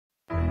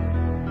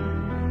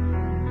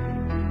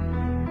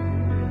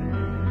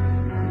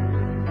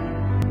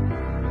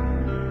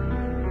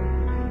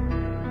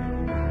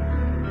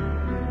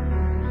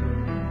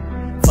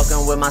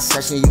with my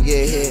section, you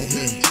get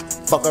hit.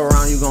 Fuck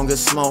around, you gon' get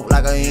smoked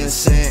like an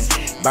incense.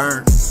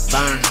 Burn,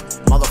 burn,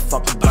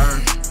 motherfucker burn.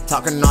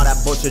 Talking all that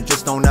bullshit,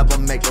 just don't ever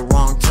make the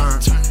wrong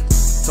turn.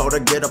 Told her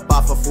get up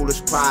off of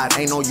foolish pride.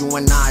 Ain't no you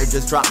and I,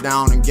 just drop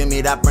down and give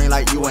me that brain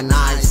like you and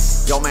I.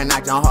 Yo man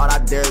acting hard, I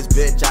dare this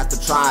bitch ass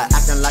to try.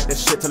 Acting like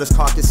this shit till his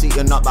carcass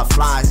eaten up by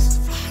flies.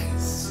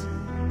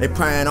 They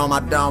praying on my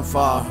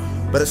downfall,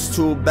 but it's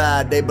too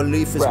bad, they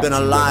belief has been a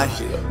lie.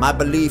 My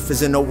belief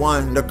is in the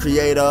one, the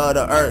creator of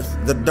the earth,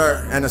 the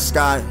dirt, and the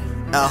sky.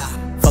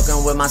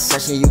 Fucking with my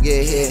section, you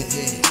get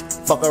hit.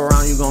 Fuck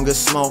around, you gon' get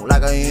smoked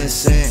like an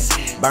incense.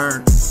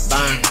 Burn,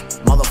 burn,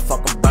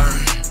 motherfucker burn.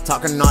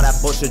 Talking all that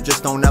bullshit,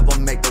 just don't ever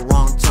make the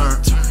wrong turn.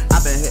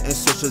 I've been hitting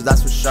switches,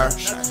 that's for sure.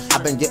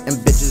 I've been getting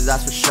bitches,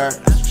 that's for sure.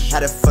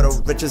 Had it for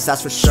the riches,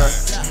 that's for sure.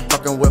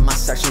 Fucking with my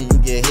section, you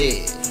get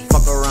hit.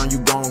 Fuck around, you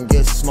gon'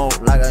 get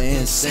smoked like an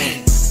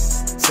incense.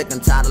 Sick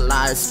and tired of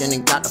liars,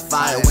 skinning got the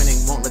fire. Winning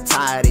won't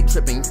retire, they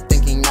tripping,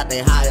 thinking that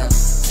they higher.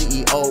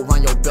 CEO,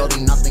 run your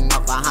building, nothing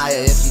up, I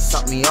hire. If she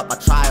suck me up, I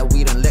try her.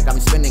 Weed and lick, I'm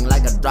spinning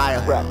like a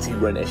dryer.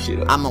 Run that shit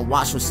up. I'ma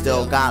wash them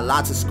still, got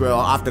lots of skrill.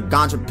 Off the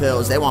ganja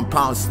pills, they want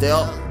problems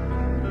still.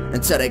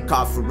 Until they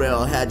cough for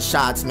real,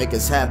 headshots make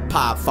his head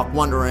pop. Fuck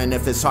wondering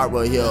if his heart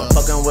will heal.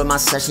 Fucking with my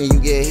section, you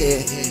get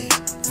hit.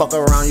 Fuck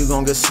around, you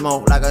gon' get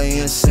smoked like an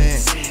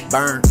incense.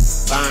 Burn,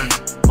 burn,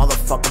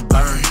 motherfucker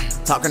burn.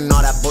 Talking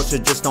all that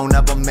bullshit, just don't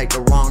ever make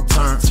the wrong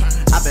turn.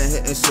 I've been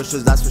hitting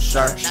switches, that's for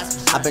sure.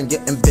 I've been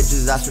getting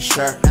bitches, that's for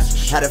sure.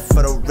 Had it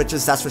for the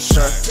riches, that's for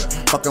sure.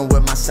 Fucking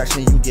with my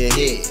section, you get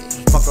hit.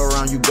 Fuck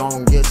around, you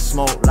gon' get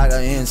smoked like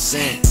an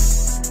incense.